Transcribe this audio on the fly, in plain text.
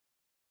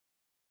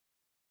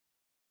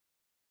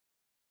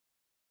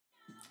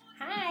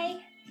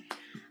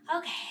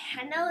Okay,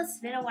 I know it's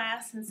been a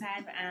while since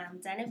I've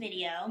done a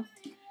video.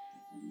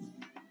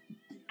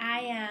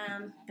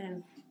 I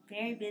been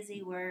very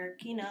busy work,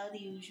 the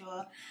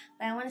usual.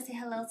 But I want to say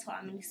hello to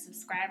all my new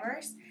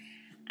subscribers.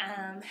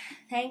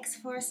 Thanks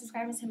for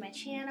subscribing to my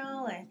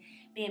channel and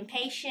being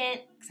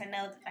patient, because I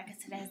know, like I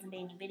said, there hasn't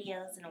been any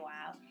videos in a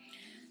while.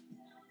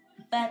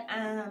 But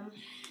I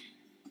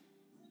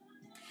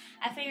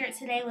figured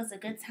today was a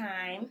good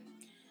time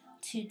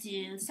to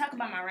talk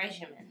about my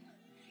regimen.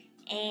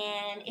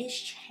 And it's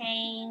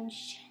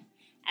changed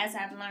as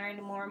I've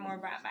learned more and more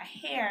about my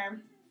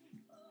hair.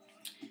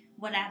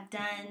 What I've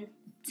done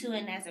to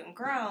it hasn't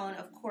grown.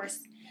 Of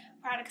course,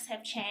 products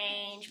have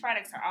changed.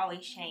 Products are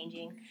always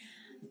changing.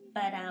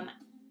 But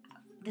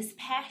this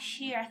past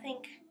year, I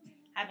think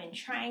I've been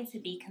trying to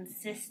be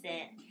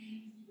consistent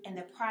in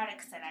the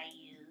products that I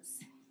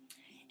use.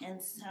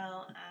 And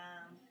so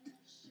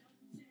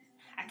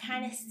I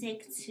kind of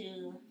stick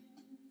to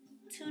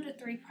 2 to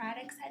 3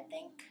 products, I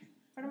think,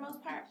 for the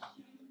most part.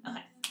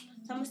 Okay,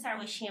 so I'm going to start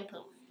with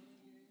shampoo.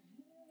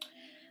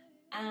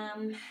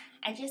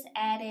 I just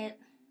added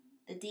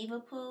the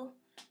Diva Poo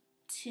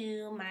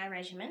to my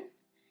regimen.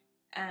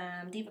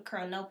 Diva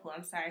Curl No Poo,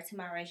 to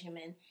my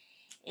regimen.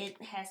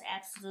 It has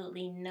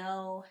absolutely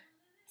no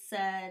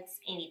suds,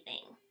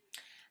 anything.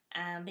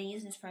 I've been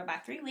using this for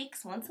about 3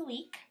 weeks, once a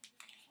week.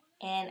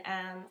 And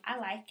I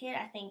like it.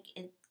 I think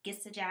it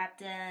gets the job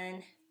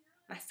done.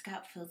 My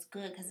scalp feels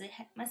good because it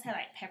must have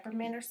like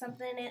peppermint or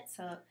something in it.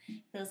 So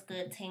it feels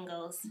good,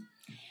 tingles.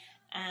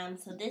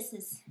 So this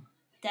is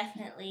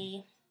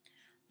definitely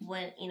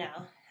what,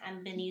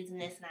 I've been using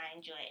this and I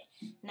enjoy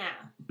it.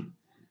 Now,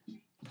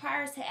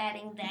 prior to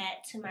adding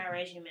that to my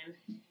regimen,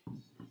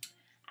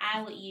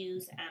 I would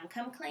use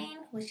Come Clean,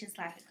 which is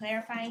like a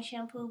clarifying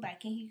shampoo by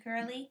Kinky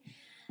Curly.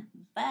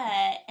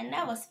 And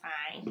that was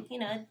fine.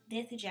 It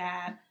did the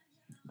job.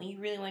 When you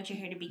really want your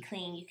hair to be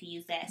clean, you can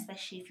use that,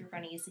 especially if you're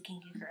going to use the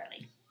Kinky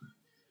Curly.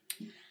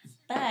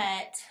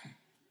 But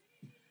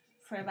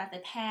for about the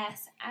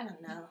past,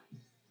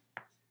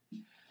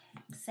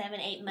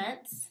 7-8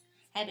 months,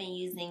 I've been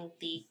using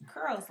the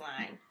Curls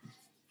line.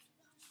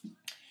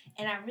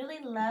 And I really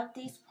love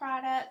these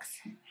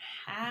products.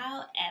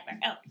 However,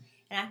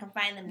 and I can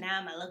find them now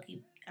in my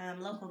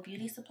local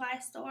beauty supply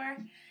store.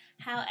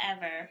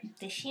 However,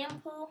 the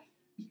shampoo,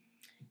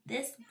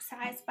 this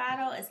size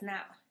bottle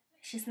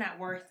it's just not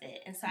worth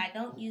it. And so I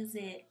don't use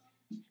it,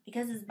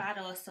 because this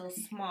bottle is so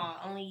small,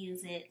 I only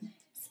use it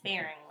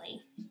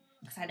sparingly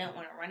because I don't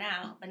want to run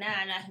out. But now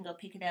I know I can go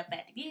pick it up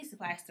at the beauty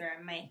supply store.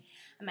 I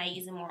might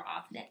use it more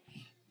often.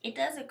 It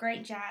does a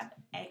great job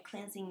at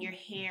cleansing your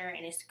hair,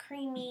 and it's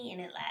creamy and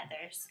it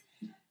lathers.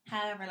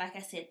 However, like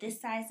I said, this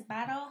size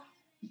bottle,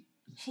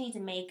 she needs to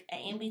make an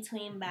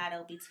in-between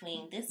bottle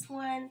between this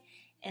one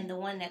and the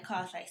one that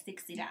costs like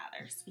 $60.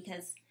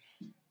 Because,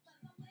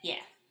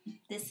 yeah,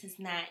 this is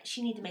not,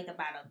 she needs to make a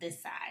bottle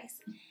this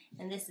size.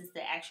 And this is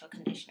the actual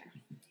conditioner.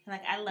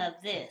 Like, I love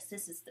this.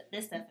 This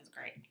stuff is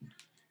great.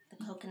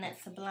 The Coconut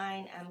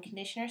Sublime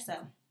conditioner. So,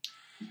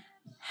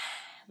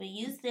 we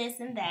use this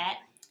and that.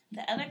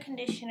 The other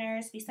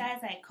conditioners,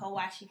 besides like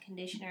co-washing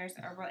conditioners,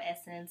 Herbal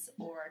Essence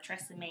or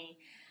Tresemme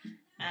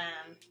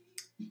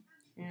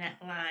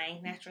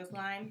Naturals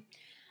line,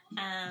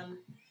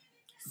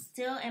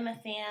 still am a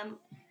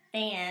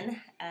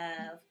fan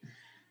of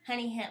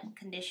Honey Hemp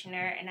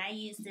conditioner, and I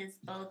use this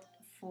both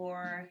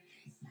for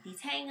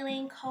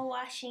detangling,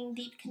 co-washing,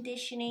 deep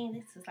conditioning.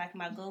 This is like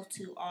my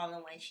go-to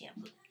all-in-one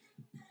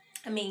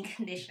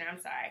conditioner.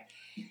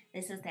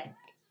 This is that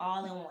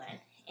all-in-one,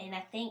 and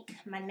I think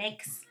my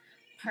next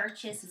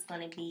purchase is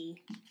going to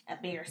be a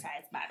bigger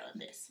size bottle of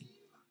this,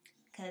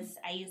 because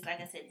I use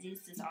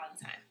this all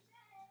the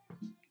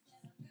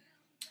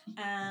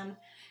time.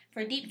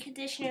 For deep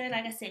conditioner,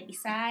 like I said,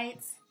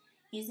 besides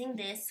using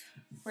this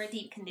for a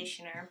deep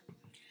conditioner,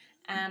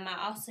 I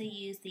also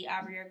use the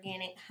Aubrey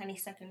Organic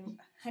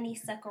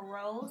Honeysuckle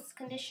Rose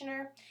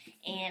conditioner,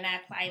 and I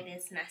apply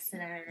this and I sit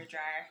under the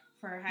dryer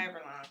for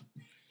however long,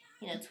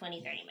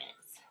 20-30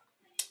 minutes.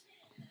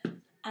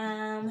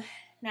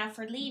 Now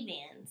for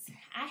leave-ins,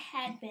 I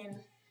had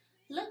been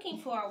looking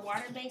for a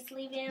water-based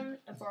leave-in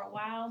for a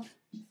while.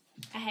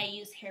 I had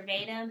used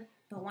Herveda,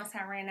 but once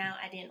I ran out,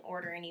 I didn't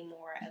order any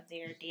more of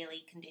their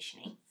daily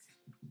conditioning.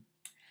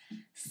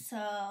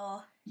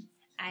 So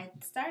I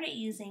started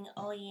using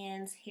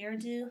OEN's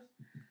hairdo.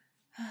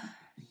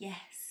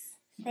 Yes,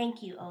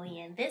 thank you,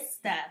 OEN. This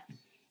stuff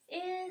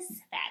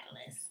is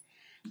fabulous.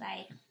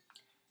 Like,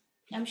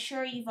 I'm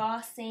sure you've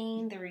all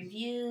seen the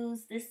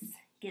reviews. This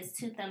gets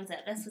 2 thumbs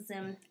up. That's what's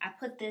in. I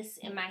put this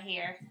in my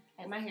hair.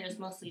 Like, my hair is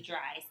mostly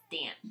dry. It's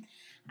damp.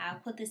 I'll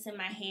put this in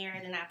my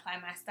hair, then I apply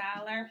my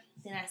styler,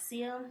 then I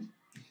seal.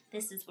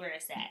 This is where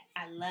it's at.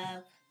 I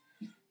love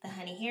the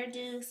honey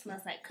hairdo.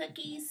 Smells like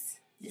cookies.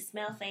 The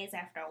smell fades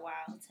after a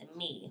while to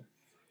me.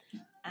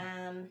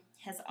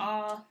 Has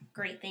all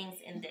great things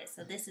in this.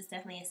 So this is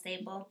definitely a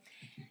staple.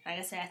 Like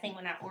I said, I think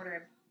when I order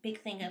a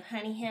big thing of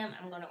honey hemp,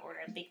 I'm going to order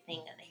a big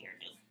thing of the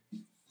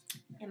hairdo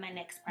in my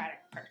next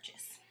product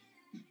purchase.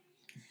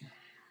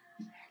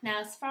 Now,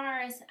 as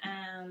far as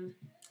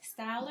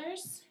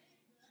stylers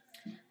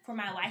for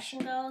my wash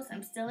and goes.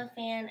 I'm still a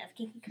fan of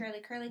Kinky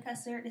Curly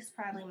Custard. This is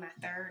probably my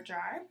third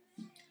jar.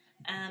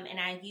 And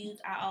I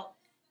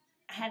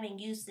haven't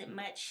used it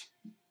much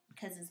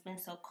because it's been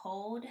so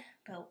cold,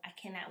 but I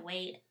cannot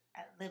wait.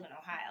 I live in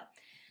Ohio,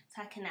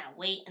 so I cannot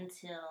wait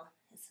until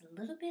it's a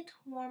little bit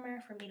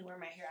warmer for me to wear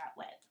my hair out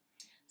wet.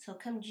 So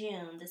come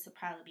June, this will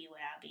probably be what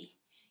I'll be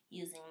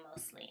using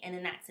mostly, and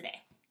then not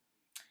today.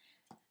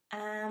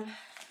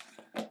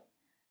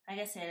 Like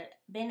I said,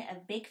 been a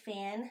big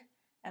fan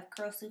of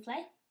curl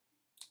souffle.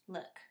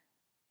 Look,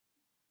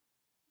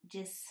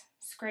 just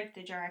scrape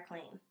the jar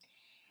clean.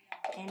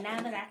 And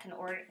now that I can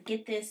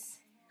get this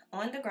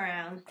on the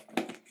ground,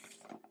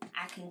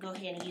 I can go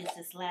ahead and use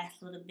this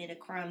last little bit of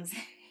crumbs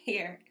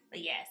here.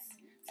 But yes,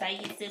 so I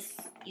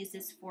use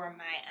this for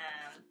my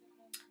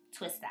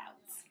twist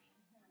outs.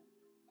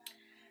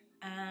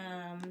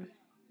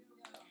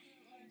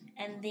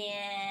 And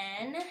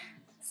then,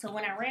 so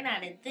when I ran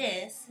out of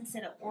this,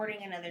 instead of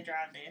ordering another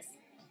jar of this,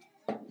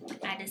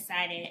 I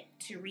decided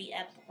to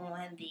re-up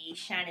on the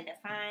Shine and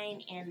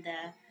Define and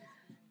the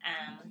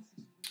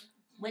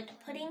whipped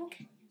pudding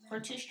for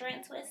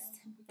 2-strand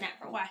twist. Not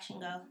for wash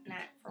and go.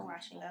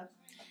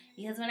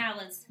 Because when I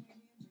was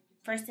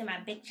first in my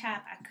big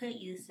chop, I could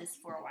use this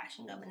for a wash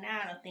and go, but now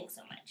I don't think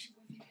so much.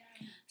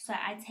 So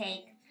I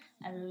take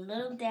a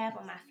little dab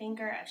on my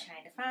finger of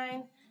Shine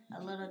Define,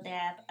 a little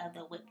dab of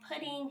the whipped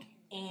pudding,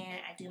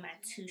 and I do my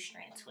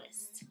 2-strand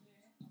twist.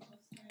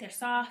 They're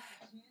soft,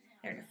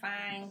 they're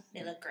defined,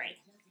 they look great.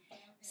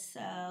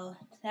 So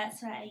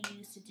that's what I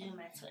use to do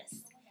my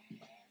twist.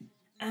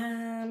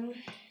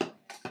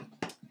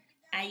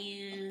 I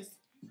use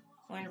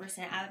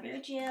 100% aloe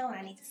vera gel.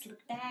 I need to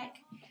slick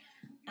back.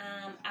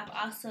 I've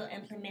also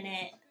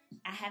implemented,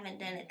 I haven't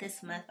done it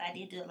this month, but I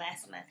did do it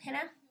last month,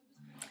 henna.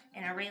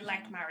 And I really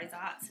liked my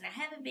results. And I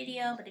have a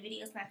video, but the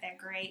video's not that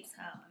great,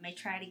 so I may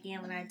try it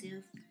again when I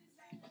do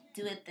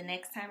it the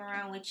next time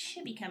around, which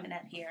should be coming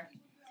up here.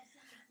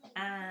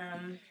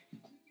 I'm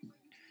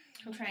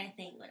trying to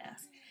think what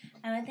else.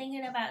 I've been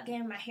thinking about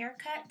getting my hair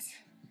cut.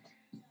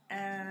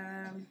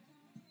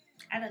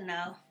 I don't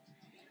know.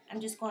 I'm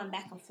just going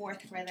back and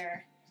forth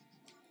whether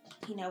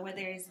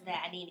it's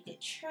that I need to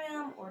get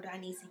trim or do I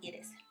need to get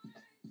it,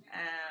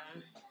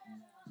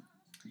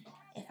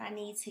 if I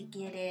need to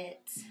get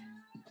it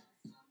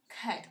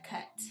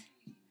cut.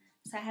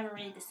 So I haven't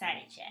really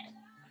decided yet.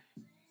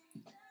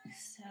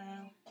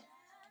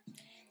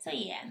 So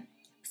yeah.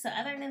 So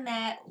other than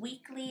that,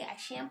 weekly, I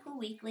shampoo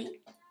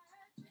weekly.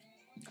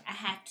 I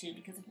have to,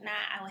 because if not,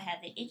 I would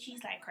have the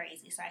itchies like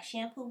crazy. So I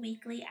shampoo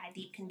weekly. I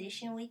deep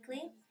condition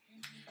weekly.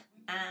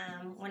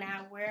 When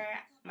I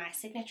wear my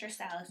signature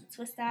style as a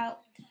twist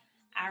out,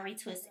 I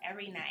retwist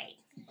every night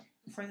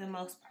for the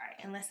most part.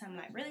 Unless I'm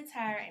like really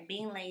tired and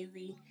being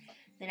lazy,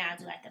 then I'll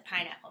do like the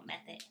pineapple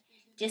method.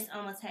 Just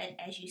almost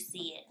as you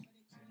see it.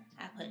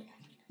 I put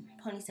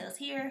ponytails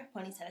here,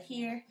 ponytail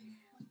here,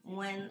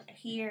 1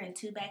 here and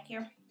 2 back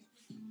here.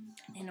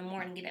 In the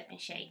morning, get up and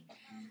shake.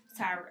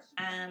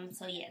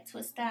 So yeah,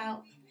 twist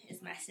out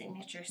is my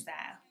signature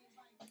style.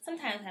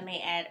 Sometimes I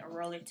may add a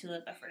roller to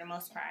it, but for the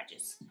most part, I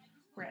just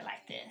wear it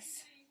like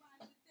this.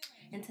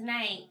 And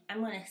tonight, I'm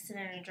going to sit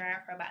in the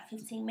dryer for about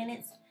 15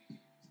 minutes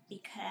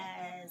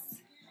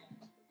because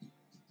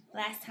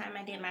last time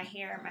I did my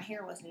hair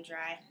wasn't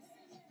dry.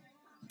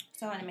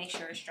 So I want to make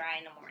sure it's dry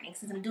in the morning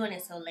since I'm doing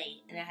it so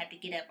late and I have to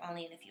get up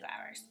only in a few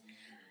hours.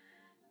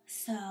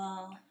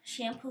 So,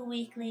 shampoo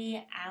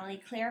weekly. I only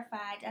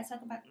clarified. Did I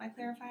talk about my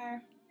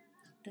clarifier?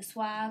 The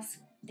Suave's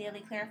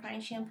Daily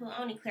Clarifying Shampoo.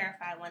 I only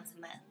clarify once a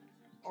month.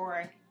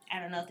 Or, I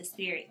don't know if the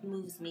spirit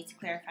moves me to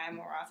clarify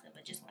more often,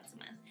 but just once a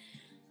month.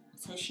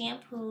 So,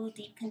 shampoo,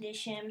 deep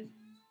condition.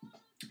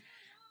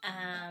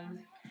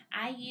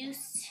 I do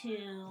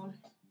seal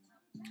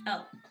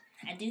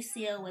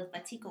with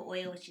Batico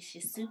oil, which is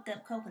just souped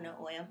up coconut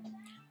oil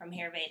from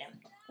Ayurveda,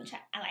 which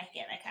I like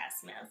it. I like how it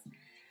smells.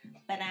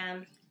 But,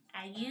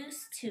 I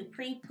used to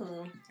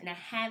pre-poo, and I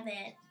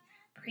haven't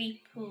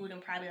pre-pooed in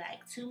probably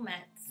like 2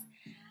 months.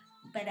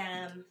 But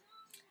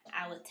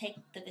I would take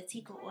the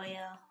Batico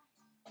oil,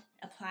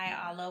 apply it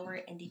all over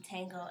it, and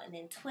detangle, and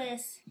then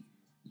twist,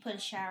 put a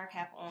shower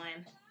cap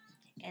on,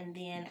 and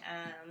then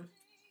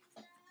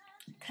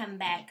come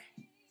back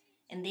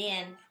and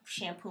then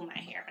shampoo my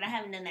hair. But I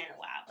haven't done that in a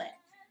while, but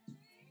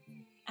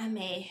I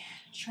may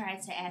try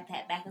to add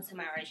that back into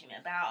my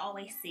regimen. But I'll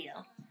always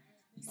seal.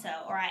 So,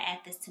 or I add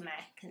this to my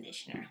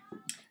conditioner.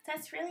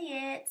 That's really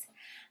it.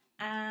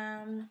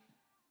 I'm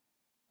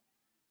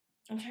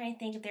trying to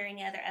think if there are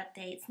any other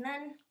updates.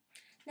 None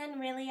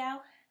really.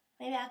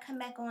 Maybe I'll come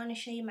back on and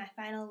show you my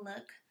final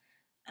look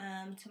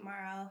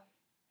tomorrow.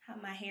 How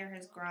my hair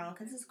has grown,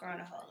 because it's grown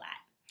a whole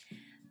lot.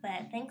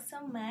 But thanks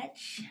so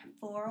much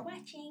for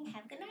watching.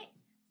 Have a good night.